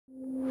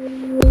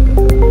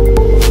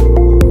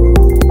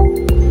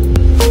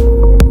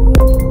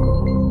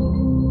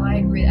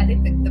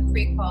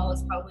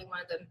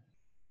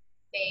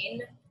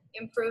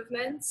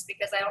improvements,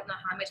 because I don't know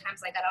how many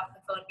times I got off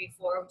the phone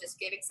before just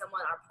giving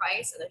someone our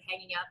price and then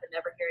hanging up and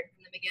never hearing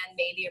from them again,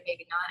 maybe or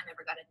maybe not. I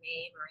never got a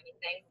name or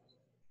anything.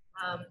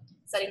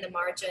 Setting the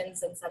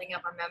margins and setting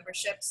up our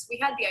memberships. We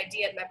had the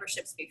idea of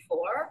memberships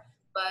before,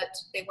 but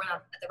they weren't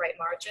at the right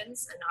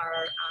margins, and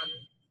our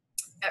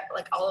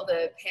like all of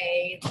the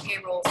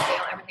payroll,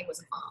 sale, everything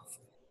was off.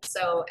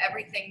 So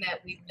everything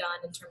that we've done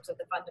in terms of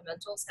the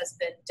fundamentals has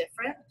been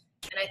different.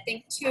 And I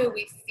think too,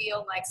 we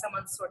feel like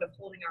someone's sort of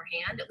holding our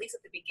hand, at least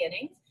at the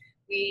beginning.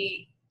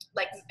 We,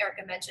 like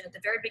Erika mentioned, at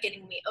the very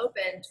beginning when we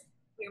opened,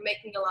 we were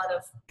making a lot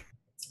of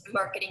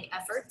marketing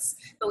efforts,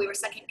 but we were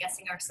second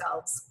guessing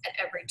ourselves at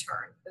every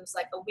turn. It was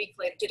like a week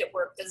later, did it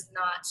work? Does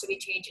not? Should we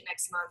change it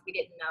next month? We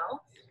didn't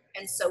know.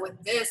 And so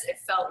with this, it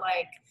felt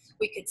like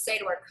we could say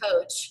to our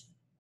coach,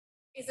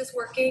 is this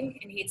working?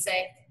 And he'd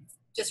say,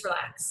 just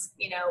relax,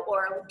 you know,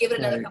 or give it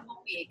another couple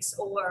of weeks,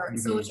 or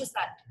so it was just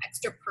that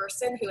extra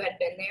person who had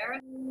been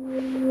there.